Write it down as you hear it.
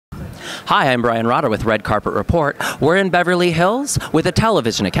Hi, I'm Brian Rodda with Red Carpet Report. We're in Beverly Hills with the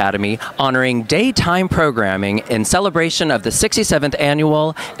Television Academy honoring daytime programming in celebration of the 67th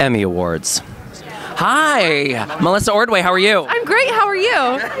Annual Emmy Awards. Hi, Melissa Ordway, how are you? I'm great, how are you?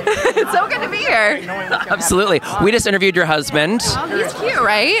 It's so good to be here. Absolutely. We just interviewed your husband. Oh, he's cute,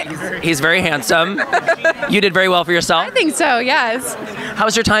 right? He's very handsome. You did very well for yourself. I think so, yes.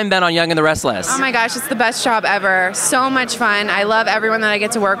 How's your time been on Young and The Restless? Oh my gosh, it's the best job ever. So much fun. I love everyone that I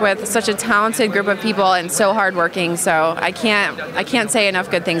get to work with. Such a talented group of people and so hardworking. So I can't say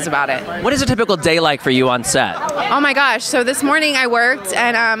enough good things about it. What is a typical day like for you on set? Oh my gosh, so this morning I worked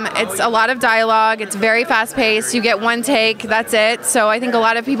and it's a lot of dialogue. It's very fast paced. You get one take, that's it. So I think a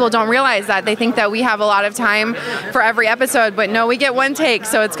lot of people don't realize that. They think that we have a lot of time for every episode, but no, we get one take.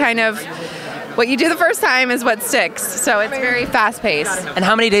 So it's kind of what you do the first time is what sticks. So it's very fast paced. And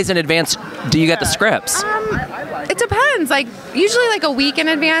how many days in advance do you get the scripts? It depends. Like usually like a week in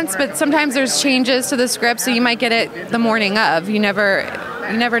advance, but sometimes there's changes to the script, so you might get it the morning of. You never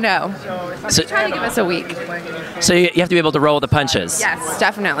know. So try to give us a week. So you have to be able to roll the punches. Yes,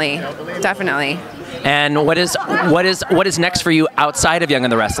 definitely. And what is next for you outside of Young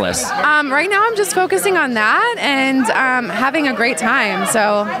and the Restless? Right now I'm just focusing on that and having a great time.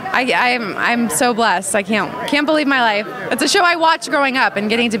 So I'm so blessed. I can't believe my life. It's a show I watched growing up, and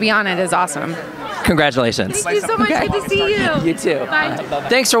getting to be on it is awesome. Congratulations. Thank you so much. Good to see you. You too. Bye.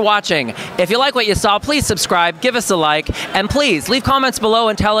 Thanks for watching. If you like what you saw, please subscribe, give us a like, and please leave comments below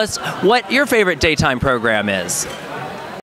and tell us what your favorite daytime program is.